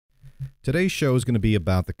Today's show is going to be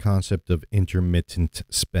about the concept of intermittent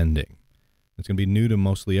spending. It's going to be new to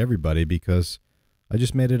mostly everybody because I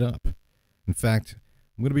just made it up. In fact,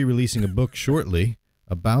 I'm going to be releasing a book shortly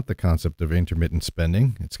about the concept of intermittent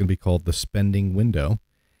spending. It's going to be called The Spending Window.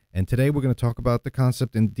 And today we're going to talk about the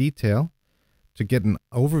concept in detail to get an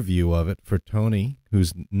overview of it for Tony,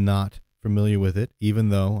 who's not familiar with it, even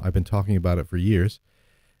though I've been talking about it for years.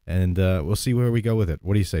 And we'll see where we go with it.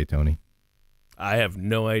 What do you say, Tony? I have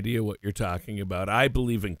no idea what you're talking about. I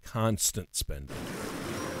believe in constant spending.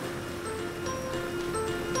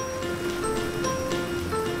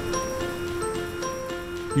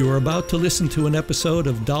 You are about to listen to an episode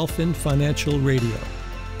of Dolphin Financial Radio.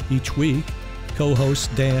 Each week, co-hosts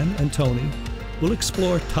Dan and Tony will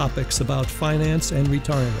explore topics about finance and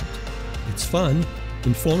retirement. It's fun,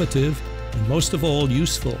 informative, and most of all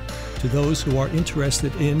useful to those who are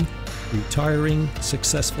interested in retiring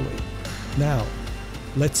successfully. Now,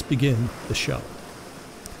 let's begin the show.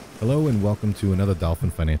 Hello and welcome to another Dolphin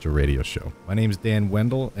Financial Radio Show. My name is Dan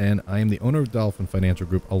Wendell and I am the owner of Dolphin Financial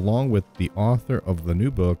Group along with the author of the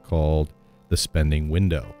new book called The Spending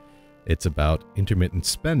Window. It's about intermittent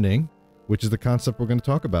spending, which is the concept we're going to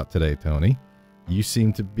talk about today, Tony. You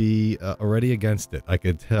seem to be already against it, I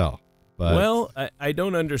could tell. But Well, I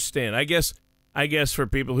don't understand. I guess for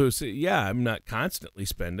people who say, yeah, I'm not constantly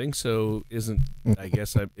spending, so it's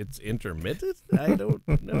intermittent? I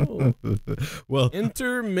don't know. Well,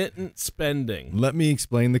 intermittent spending. let me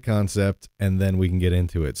explain the concept and then we can get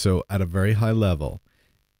into it. So at a very high level,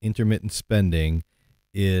 intermittent spending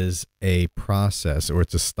is a process or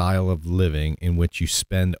it's a style of living in which you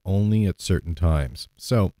spend only at certain times.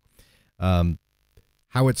 So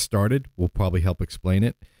how it started will probably help explain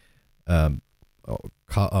it.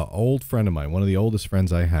 Old friend of mine, one of the oldest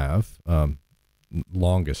friends I have,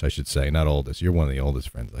 longest, I should say, not oldest. You're one of the oldest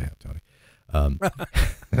friends I have, Tony.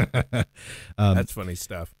 That's funny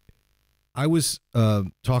stuff. I was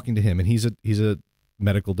talking to him, and he's a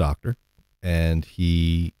medical doctor, and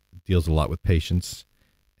he deals a lot with patients,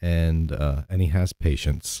 and he has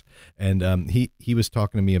patients, and he was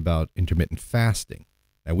talking to me about intermittent fasting.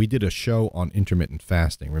 Now, we did a show on intermittent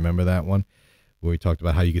fasting. Remember that one where we talked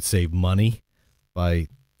about how you could save money by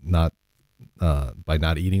not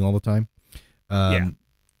eating all the time? Yeah.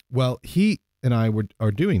 Well, he and I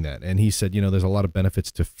are doing that, and he said, there's a lot of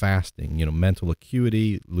benefits to fasting. Mental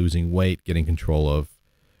acuity, losing weight, getting control of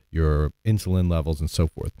your insulin levels, and so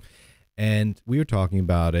forth. And we were talking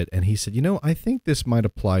about it, and he said, I think this might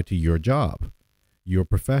apply to your job, your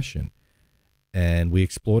profession. And we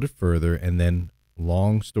explored it further, and then,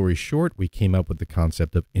 long story short, we came up with the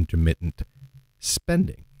concept of intermittent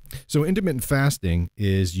spending. So intermittent fasting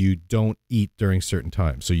is you don't eat during certain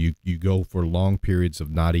times. So you go for long periods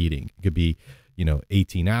of not eating. It could be,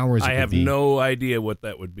 18 hours. I have no idea what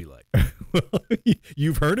that would be like.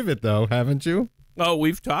 You've heard of it though, haven't you? Oh,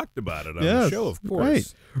 we've talked about it on the show, of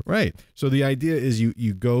course. Right. So the idea is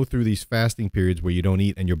you go through these fasting periods where you don't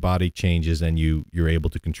eat and your body changes and you're able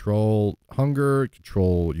to control hunger,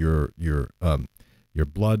 control your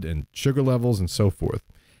blood and sugar levels and so forth.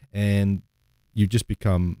 And you just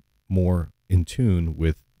become more in tune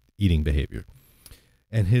with eating behavior.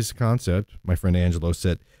 And his concept, my friend Angelo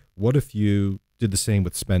said, what if you did the same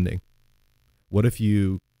with spending? What if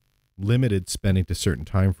you limited spending to certain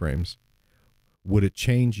time frames? Would it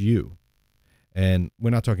change you? And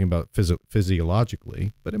we're not talking about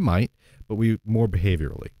physiologically, but it might, but more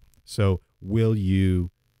behaviorally. So will it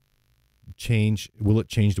change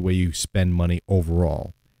the way you spend money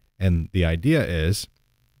overall? And the idea is,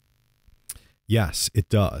 yes, it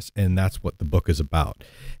does. And that's what the book is about.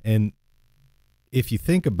 And if you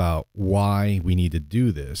think about why we need to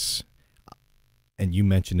do this, and you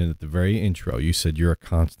mentioned it at the very intro, you said you're a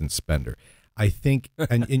constant spender. I think,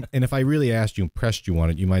 and if I really asked you and pressed you on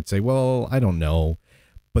it, you might say, well, I don't know.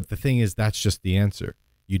 But the thing is, that's just the answer.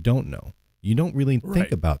 You don't know. You don't really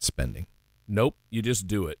think about spending. Nope. You just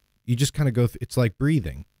do it. You just kind of go, it's like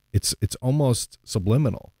breathing. It's almost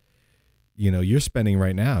subliminal. You're spending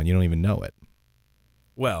right now and you don't even know it.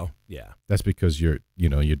 Well, yeah. That's because your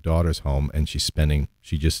daughter's home and she's spending.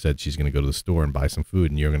 She just said she's going to go to the store and buy some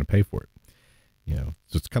food, and you're going to pay for it.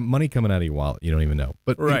 So it's money coming out of your wallet. You don't even know.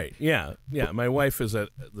 But right, yeah. My wife is at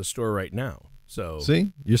the store right now. So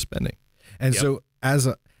see, you're spending, and so as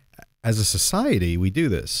a society, we do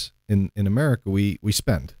this in America. We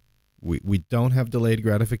spend. We don't have delayed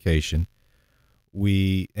gratification.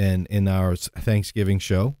 And in our Thanksgiving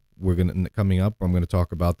show, coming up. I'm going to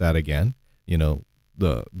talk about that again.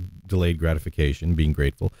 The delayed gratification, being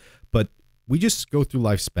grateful. But we just go through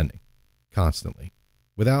life spending constantly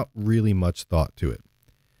without really much thought to it.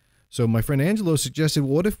 So my friend Angelo suggested,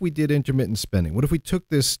 what if we did intermittent spending? What if we took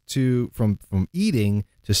this from eating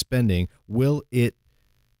to spending? Will it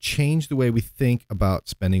change the way we think about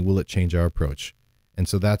spending? Will it change our approach? And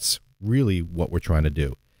so that's really what we're trying to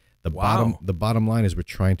do. The bottom line is we're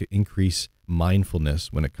trying to increase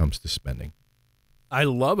mindfulness when it comes to spending. I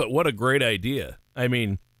love it. What a great idea. I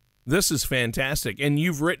mean, this is fantastic. And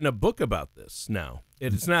you've written a book about this now.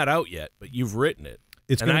 It's not out yet, but you've written it.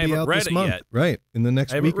 It's going to be out this month, yet. Right, in the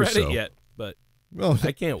next week or so. I haven't read it yet, but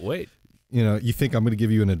I can't wait. You think I'm going to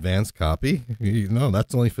give you an advance copy? No,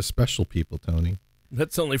 that's only for special people, Tony.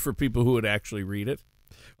 That's only for people who would actually read it.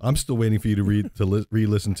 I'm still waiting for you to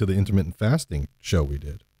re-listen to the intermittent fasting show we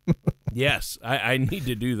did. Yes, I need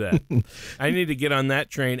to do that. I need to get on that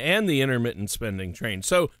train and the intermittent spending train.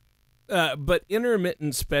 So, but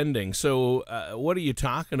intermittent spending, so what are you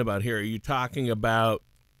talking about here? Are you talking about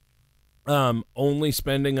only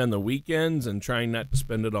spending on the weekends and trying not to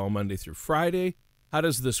spend it all Monday through Friday? How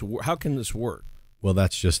can this work? Well,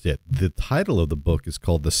 that's just it. The title of the book is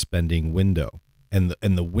called The Spending Window. And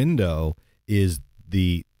the window is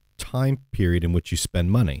the time period in which you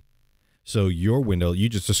spend money. So your window, you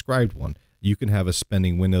just described one. You can have a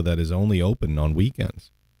spending window that is only open on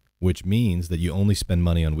weekends, which means that you only spend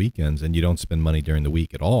money on weekends and you don't spend money during the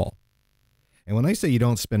week at all. And when I say you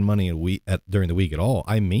don't spend money during the week at all,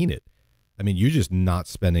 I mean it. I mean, you're just not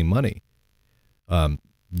spending money. How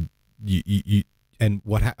do you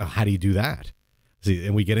do that? See,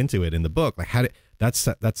 and we get into it in the book. Like,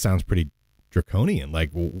 that sounds pretty draconian.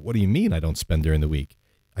 Like, well, what do you mean I don't spend during the week?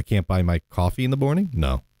 I can't buy my coffee in the morning?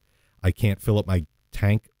 No. I can't fill up my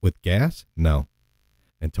tank with gas? No.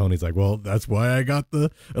 And Tony's like, well, that's why I got the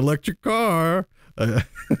electric car.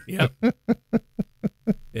 Yeah.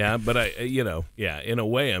 Yeah, but in a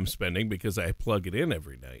way I'm spending because I plug it in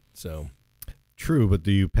every night. So true, but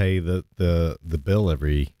do you pay the bill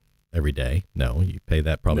every day? No, you pay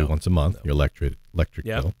that probably once a month, your electric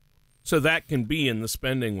bill. So that can be in the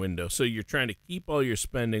spending window. So you're trying to keep all your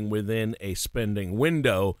spending within a spending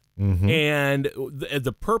window. Mm-hmm. And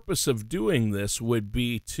the purpose of doing this would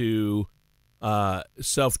be to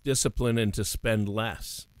self-discipline and to spend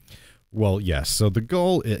less. Well, yes. So the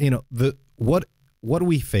goal, what are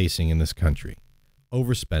we facing in this country?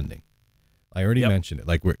 Overspending. I already mentioned it.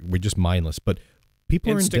 Like we're just mindless, but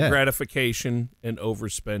people are in debt. Instant gratification and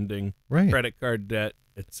overspending, right? Credit card debt,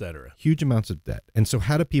 etc. Huge amounts of debt. And so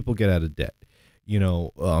how do people get out of debt? They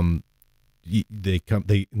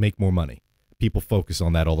make more money. People focus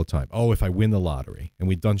on that all the time. Oh, if I win the lottery. And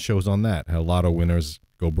we've done shows on that, how lotto winners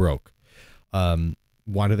go broke.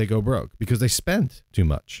 Why do they go broke? Because they spend too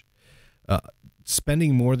much.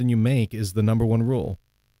 Spending more than you make is the number one rule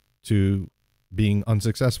to being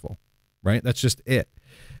unsuccessful, right? That's just it.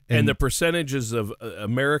 And the percentages of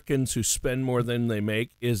Americans who spend more than they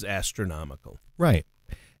make is astronomical. Right.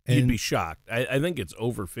 You'd be shocked. I think it's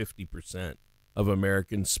over 50% of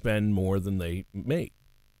Americans spend more than they make.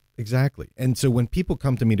 Exactly. And so when people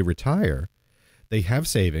come to me to retire, they have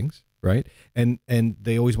savings, right? And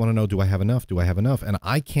they always want to know, do I have enough? Do I have enough? And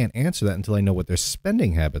I can't answer that until I know what their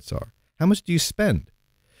spending habits are. How much do you spend?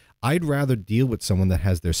 I'd rather deal with someone that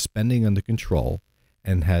has their spending under control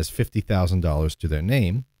and has $50,000 to their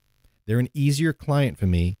name. They're an easier client for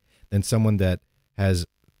me than someone that has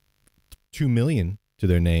 $2 million to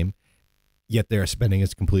their name, yet their spending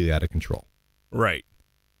is completely out of control. Right.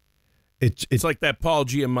 It's like that Paul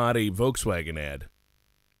Giamatti Volkswagen ad.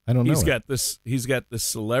 I don't know. He's got this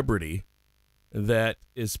celebrity that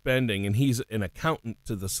is spending, and he's an accountant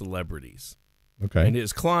to the celebrities. Okay. And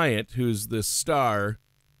his client, who's this star,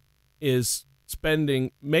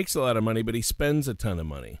 makes a lot of money, but he spends a ton of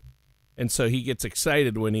money. And so he gets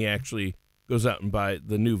excited when he actually goes out and buy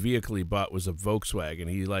the new vehicle he bought was a Volkswagen.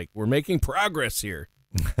 He's like, we're making progress here.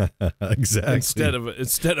 Exactly.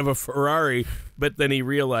 Instead of a Ferrari, but then he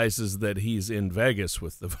realizes that he's in Vegas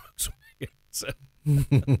with the Volkswagen.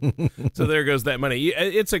 So there goes that money.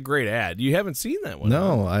 It's a great ad. You haven't seen that one?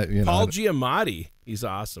 No, Paul Giamatti. He's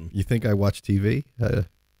awesome. You think I watch TV?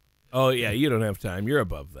 Oh yeah, you don't have time. You're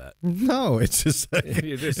above that. No, it's just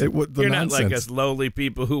you're not like us lowly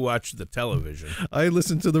people who watch the television. I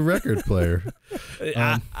listen to the record player.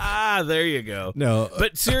 There you go. No,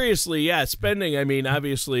 but seriously, yeah, spending. I mean,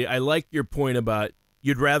 obviously, I like your point about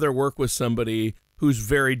you'd rather work with somebody who's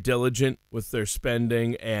very diligent with their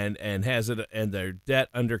spending and has it and their debt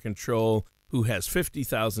under control, who has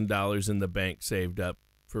 $50,000 in the bank saved up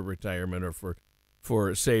for retirement or for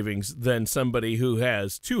savings, than somebody who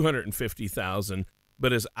has $250,000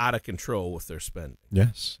 but is out of control with their spending.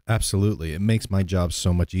 Yes, absolutely. It makes my job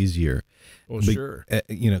so much easier. Well, sure.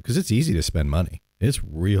 Because it's easy to spend money. It's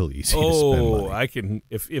real easy to spend money. I can.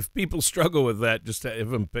 If people struggle with that, just have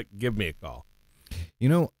them give me a call. You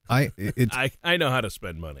know, I know how to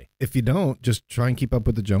spend money. If you don't, just try and keep up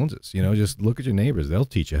with the Joneses. You know, just look at your neighbors. They'll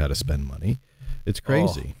teach you how to spend money. It's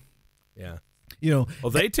crazy. Yeah. You know,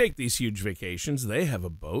 well, they take these huge vacations. They have a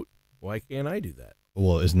boat. Why can't I do that?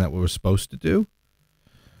 Well, isn't that what we're supposed to do?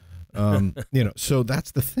 You know, so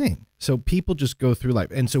that's the thing. So people just go through life.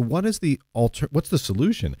 And so what's the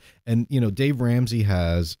solution? And, you know, Dave Ramsey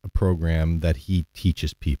has a program that he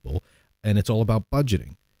teaches people, and it's all about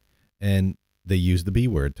budgeting. And they use the B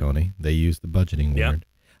word, Tony. They use the budgeting word.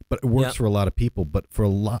 But it works for a lot of people. But for a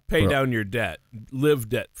lot, pay down your debt, live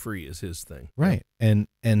debt free is his thing, right? And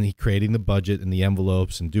he creating the budget and the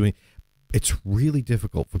envelopes and doing. It's really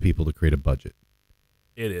difficult for people to create a budget.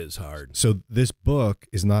 It is hard. So this book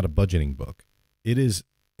is not a budgeting book. It is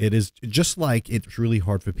just like it's really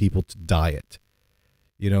hard for people to diet.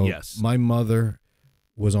 You know, yes. My mother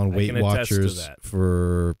was on Weight Watchers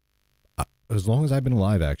for as long as I've been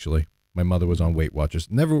alive, actually. My mother was on Weight Watchers.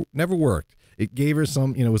 Never worked. It gave her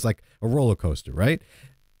some, you know, it was like a roller coaster, right?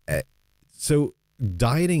 So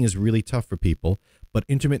dieting is really tough for people, but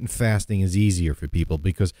intermittent fasting is easier for people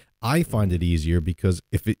because I find it easier because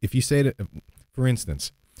if you say that, for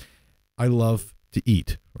instance, I love to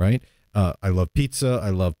eat, right? I love pizza. I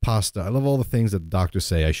love pasta. I love all the things that the doctors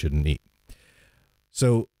say I shouldn't eat.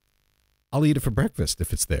 So I'll eat it for breakfast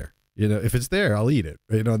if it's there. You know, if it's there, I'll eat it.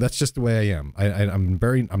 You know, that's just the way I am.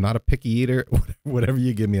 I'm not a picky eater. Whatever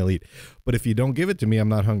you give me, I'll eat. But if you don't give it to me, I'm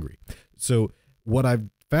not hungry. So what I've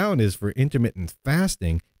found is for intermittent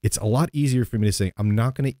fasting, it's a lot easier for me to say, I'm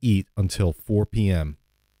not going to eat until 4 p.m.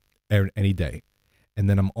 any day. And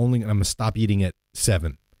then I'm going to stop eating at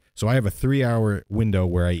 7. So I have a 3-hour window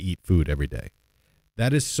where I eat food every day.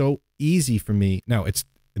 That is so easy for me. Now,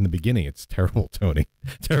 in the beginning, it's terrible, Tony.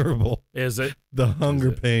 Terrible. Is it? The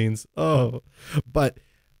hunger pains. Oh, but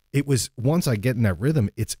it was once I get in that rhythm,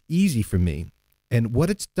 it's easy for me. And what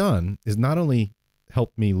it's done is not only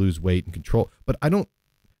helped me lose weight and control, but I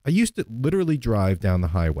used to literally drive down the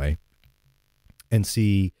highway and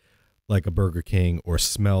see like a Burger King or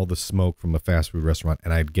smell the smoke from a fast food restaurant,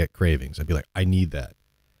 and I'd get cravings. I'd be like, I need that.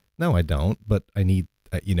 No, I don't, but I need,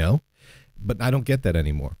 you know, but I don't get that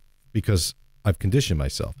anymore because I've conditioned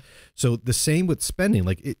myself. So the same with spending.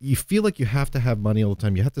 Like you feel like you have to have money all the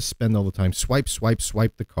time. You have to spend all the time. Swipe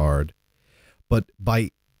the card. But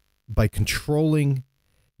by controlling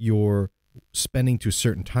your spending to a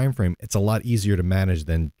certain time frame, it's a lot easier to manage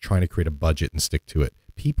than trying to create a budget and stick to it.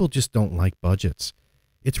 People just don't like budgets.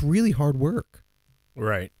 It's really hard work.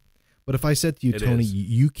 Right. But if I said to you, Tony,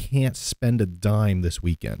 you can't spend a dime this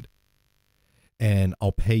weekend, and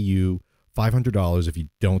I'll pay you $500 if you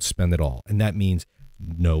don't spend it all. And that means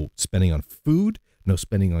no spending on food, no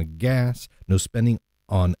spending on gas, no spending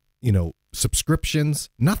on, you know, subscriptions,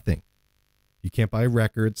 nothing. You can't buy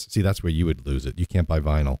records. See, that's where you would lose it. You can't buy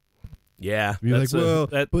vinyl. Yeah. You're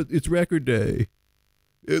like, but it's record day.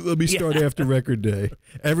 Let me start after record day.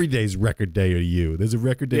 Every day's record day to you. There's a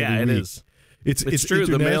record day every week. Is. It's true.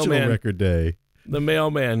 International the mailman, Record Day. The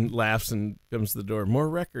mailman laughs and comes to the door. More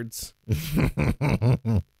records.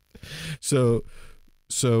 So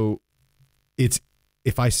it's,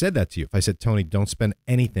 if I said that to you, if I said, Tony, don't spend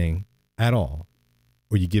anything at all,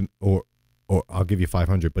 or you give, or I'll give you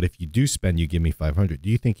 500, but if you do spend, you give me 500. Do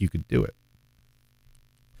you think you could do it?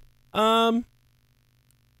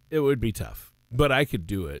 It would be tough, but I could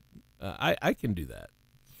do it. I can do that.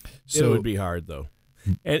 So, it would be hard though.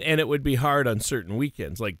 And it would be hard on certain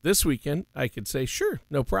weekends. Like this weekend, I could say, sure,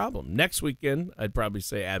 no problem. Next weekend, I'd probably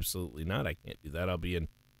say, absolutely not. I can't do that. I'll be in,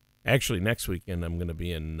 actually, next weekend, I'm going to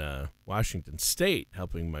be in Washington State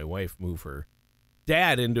helping my wife move her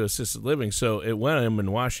dad into assisted living. So when I'm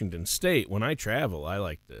in Washington State, when I travel, I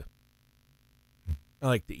like to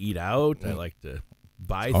eat out. I like to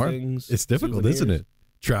buy things. It's difficult, souvenirs. isn't it?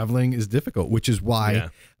 Traveling is difficult, which is why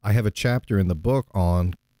I have a chapter in the book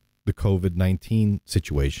on the COVID-19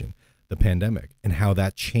 situation, the pandemic, and how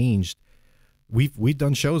that changed. We've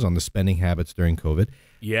done shows on the spending habits during COVID.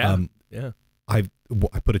 I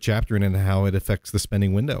put a chapter in how it affects the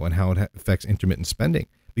spending window and how it affects intermittent spending,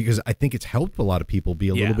 because I think it's helped a lot of people be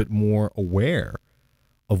a little bit more aware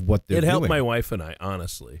of what they're doing. It helped my wife and I,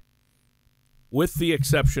 honestly. With the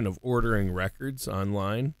exception of ordering records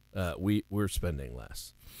online, we're spending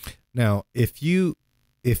less. Now,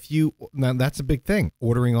 now that's a big thing,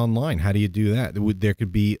 ordering online. How do you do that? There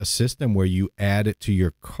could be a system where you add it to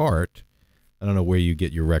your cart. I don't know where you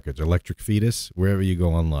get your records, Electric Fetus, wherever you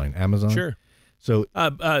go online, Amazon. Sure. So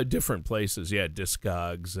different places,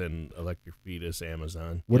 Discogs and Electric Fetus,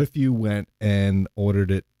 Amazon. What if you went and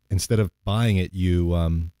ordered it instead of buying it, you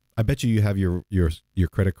I bet you have your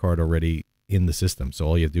credit card already in the system. So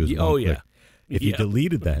all you have to do is one click. If you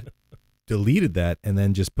deleted that, and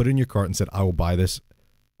then just put it in your cart and said, I will buy this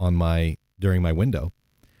during my window,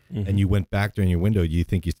 and you went back during your window, do you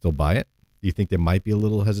think you still buy it? Do you think there might be a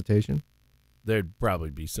little hesitation? There'd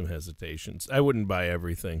probably be some hesitations. I wouldn't buy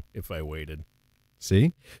everything if I waited.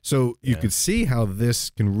 See? So you could see how this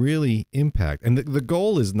can really impact. And the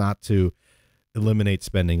goal is not to eliminate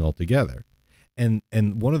spending altogether. And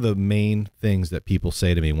one of the main things that people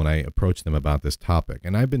say to me when I approach them about this topic,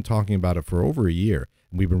 and I've been talking about it for over a year,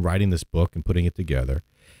 and we've been writing this book and putting it together,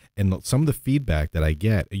 and some of the feedback that I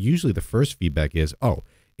get, usually the first feedback is, oh,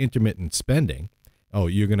 intermittent spending. Oh,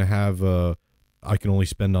 you're going to have, I can only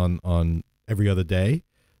spend on every other day.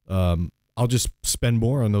 I'll just spend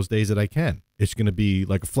more on those days that I can. It's going to be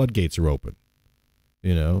like floodgates are open,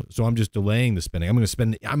 so I'm just delaying the spending.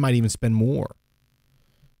 I might even spend more,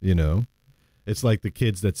 It's like the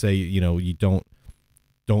kids that say, you don't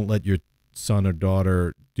let your son or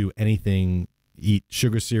daughter do anything, eat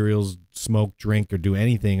sugar cereals, smoke, drink, or do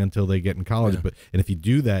anything until they get in college. Yeah. And if you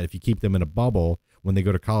do that, if you keep them in a bubble, when they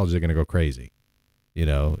go to college, they're going to go crazy. It's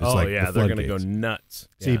they're going to go nuts.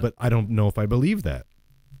 See, but I don't know if I believe that.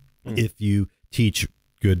 If you teach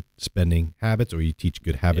good spending habits, or you teach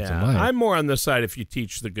good habits in life. I'm more on the side, if you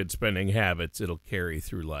teach the good spending habits, it'll carry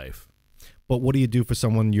through life. But what do you do for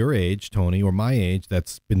someone your age, Tony, or my age,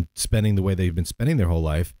 that's been spending the way they've been spending their whole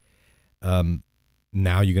life? Now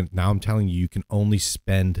I'm telling you, you can only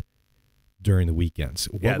spend during the weekends.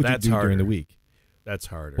 What would you do during the week? That's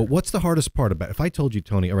harder. But what's the hardest part about it? If I told you,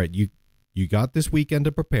 Tony, all right, you got this weekend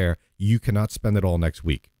to prepare, you cannot spend it all next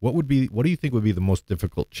week. What do you think would be the most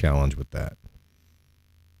difficult challenge with that?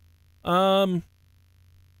 Well,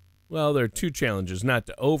 there are two challenges: not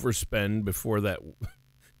to overspend before that,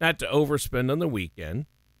 not to overspend on the weekend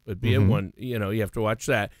would be a one. You have to watch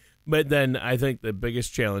that. But then I think the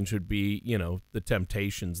biggest challenge would be, the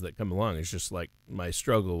temptations that come along. It's just like my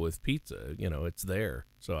struggle with pizza. It's there,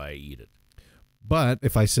 so I eat it. But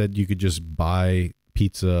if I said you could just buy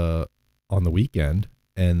pizza on the weekend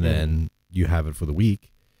and then you have it for the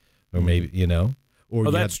week, or maybe, or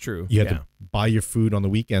that's true. You have to buy your food on the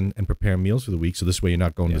weekend and prepare meals for the week. So this way you're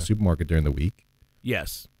not going to the supermarket during the week.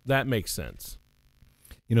 Yes, that makes sense.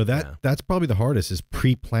 That's probably the hardest, is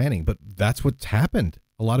pre-planning, but that's what's happened.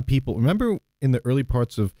 A lot of people, remember in the early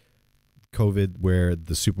parts of COVID where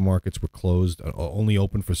the supermarkets were closed, only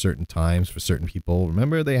open for certain times for certain people?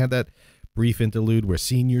 Remember they had that brief interlude where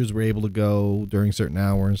seniors were able to go during certain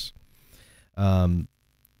hours?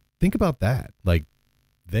 Think about that. Like,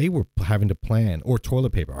 they were having to plan. Or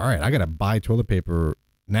toilet paper. All right, I got to buy toilet paper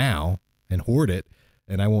now and hoard it,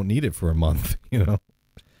 and I won't need it for a month.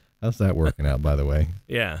 How's that working out, by the way?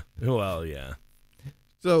 Yeah. Well, yeah.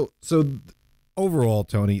 So overall,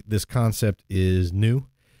 Tony, this concept is new.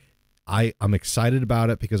 I'm excited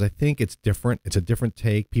about it because I think it's different. It's a different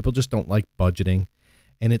take. People just don't like budgeting,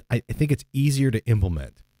 and I think it's easier to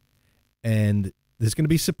implement. And there's going to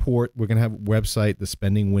be support. We're going to have a website,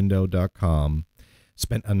 thespendingwindow.com.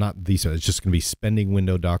 It's just going to be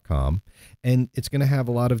spendingwindow.com, and it's going to have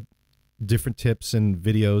a lot of different tips and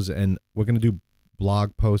videos, and we're going to do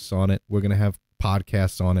blog posts on it. We're going to have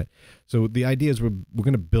podcasts on it. So the idea is we're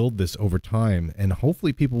going to build this over time, and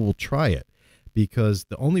hopefully people will try it, because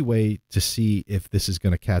the only way to see if this is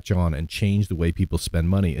going to catch on and change the way people spend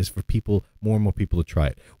money is for more and more people to try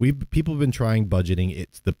it. People have been trying budgeting.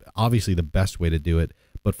 It's obviously the best way to do it,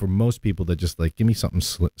 but for most people, they're just like, give me something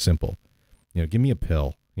simple. Give me a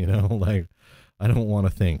pill. Like, I don't want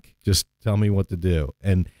to think. Just tell me what to do.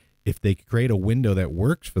 And if they create a window that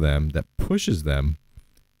works for them, that pushes them,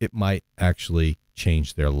 it might actually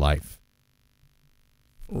change their life.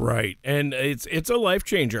 Right. And it's a life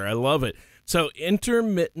changer. I love it. So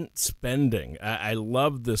intermittent spending. I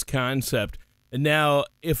love this concept. And now,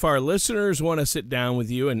 if our listeners want to sit down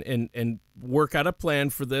with you and work out a plan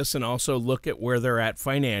for this, and also look at where they're at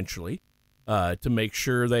financially to make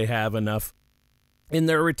sure they have enough in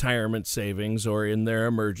their retirement savings or in their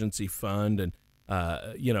emergency fund, and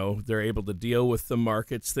they're able to deal with the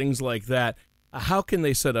markets, things like that, how can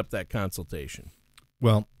they set up that consultation?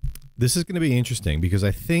 Well, this is going to be interesting, because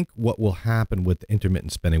I think what will happen with the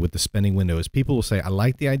intermittent spending, with the spending window, is people will say, I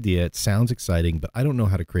like the idea, it sounds exciting, but I don't know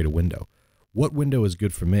how to create a window. What window is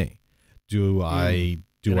good for me? Do I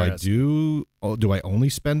only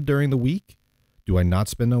spend during the week? Do I not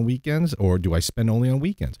spend on weekends? Or do I spend only on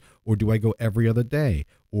weekends? Or do I go every other day?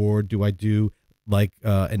 Or do I do like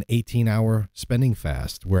an 18-hour spending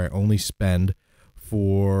fast where I only spend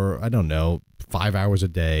for, 5 hours a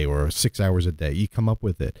day or 6 hours a day? You come up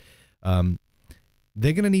with it.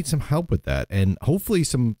 they're going to need some help with that. And hopefully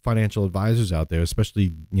some financial advisors out there, especially,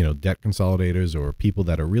 debt consolidators or people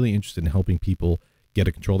that are really interested in helping people get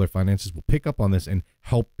to control their finances, will pick up on this and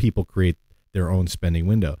help people create their own spending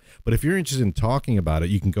window. But if you're interested in talking about it,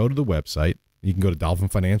 you can go to the website. You can go to Dolphin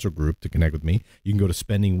Financial Group to connect with me. You can go to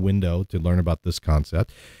Spending Window to learn about this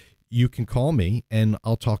concept. You can call me and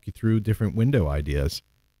I'll talk you through different window ideas.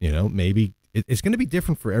 Maybe it's going to be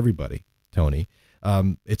different for everybody, Tony.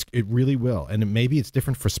 It really will. And maybe it's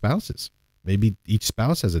different for spouses. Maybe each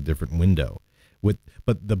spouse has a different window.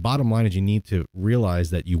 But the bottom line is you need to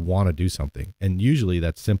realize that you want to do something. And usually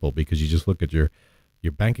that's simple because you just look at your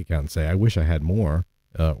bank account and say, I wish I had more,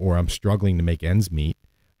 or I'm struggling to make ends meet.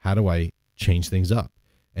 How do I change things up?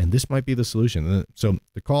 And this might be the solution. So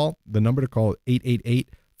the number to call is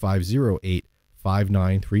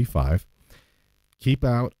 888-508-5935. Keep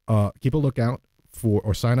a lookout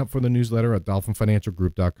or sign up for the newsletter at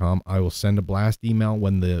dolphinfinancialgroup.com. I will send a blast email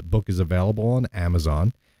when the book is available on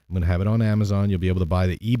Amazon. I'm going to have it on Amazon. You'll be able to buy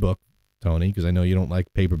the ebook, Tony, because I know you don't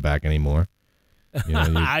like paperback anymore.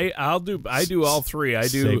 I do all three. I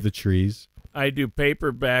do Save the Trees. I do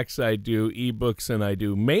paperbacks, I do ebooks, and I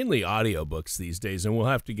do mainly audiobooks these days. And we'll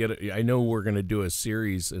have to get it. I know we're going to do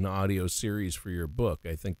an audio series for your book.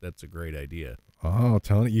 I think that's a great idea. Oh,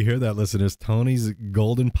 Tony, you hear that, listeners? Tony's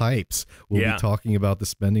Golden Pipes. We'll be talking about the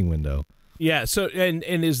spending window. Yeah. So, and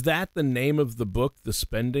is that the name of the book, The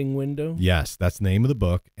Spending Window? Yes, that's the name of the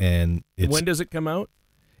book. And when does it come out?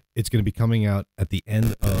 It's going to be coming out at the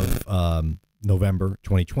end of November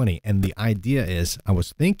 2020. And the idea is, I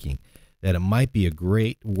was thinking that it might be a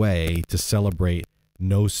great way to celebrate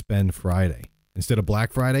No Spend Friday. Instead of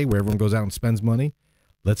Black Friday, where everyone goes out and spends money,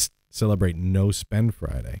 let's celebrate No Spend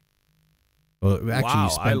Friday. Well,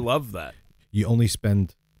 actually, I love that. You only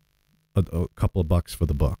spend a couple of bucks for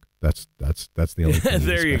the book. That's the only thing.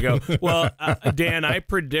 There you go. Well, Dan, I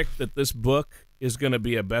predict that this book is going to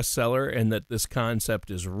be a bestseller and that this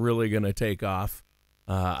concept is really going to take off.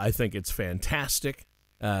 I think it's fantastic.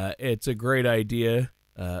 It's a great idea,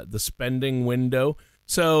 the spending window.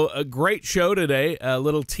 So a great show today, a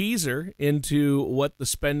little teaser into what the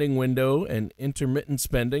spending window and intermittent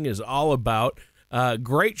spending is all about.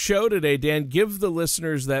 Great show today, Dan. Give the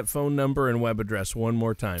listeners that phone number and web address one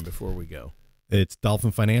more time before we go. It's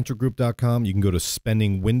dolphinfinancialgroup.com. You can go to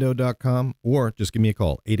spendingwindow.com or just give me a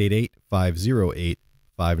call,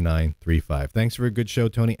 888-508-5935. Thanks for a good show,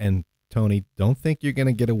 Tony. And Tony, don't think you're going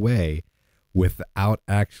to get away without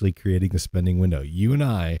actually creating the spending window. You and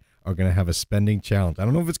I are going to have a spending challenge. I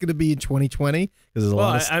don't know if it's going to be in 2020 because there's a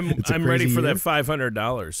lot of. I'm ready for that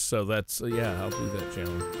 $500. So that's I'll do that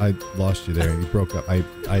challenge. I lost you there. You broke up. I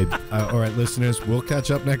all right, listeners, we'll catch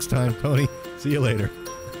up next time. Tony, see you later.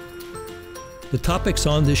 The topics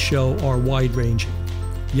on this show are wide-ranging,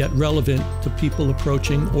 yet relevant to people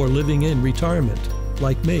approaching or living in retirement,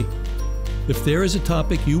 like me. If there is a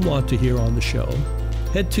topic you want to hear on the show,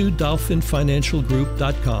 head to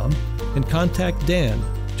dolphinfinancialgroup.com and contact Dan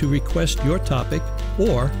to request your topic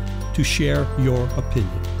or to share your opinion.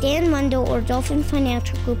 Dan Mundo or Dolphin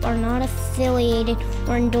Financial Group are not affiliated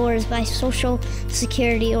or endorsed by Social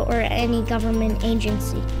Security or any government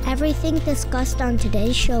agency. Everything discussed on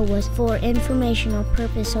today's show was for informational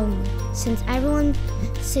purpose only. Since everyone's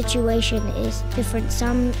situation is different,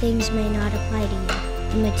 some things may not apply to you.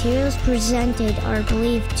 The materials presented are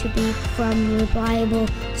believed to be from reliable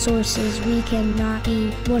sources. We cannot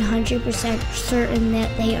be 100% certain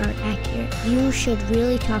that they are accurate. You should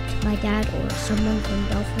really talk to my dad or someone from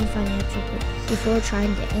Dolphin Financial Group before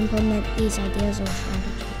trying to implement these ideas or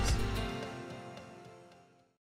strategies.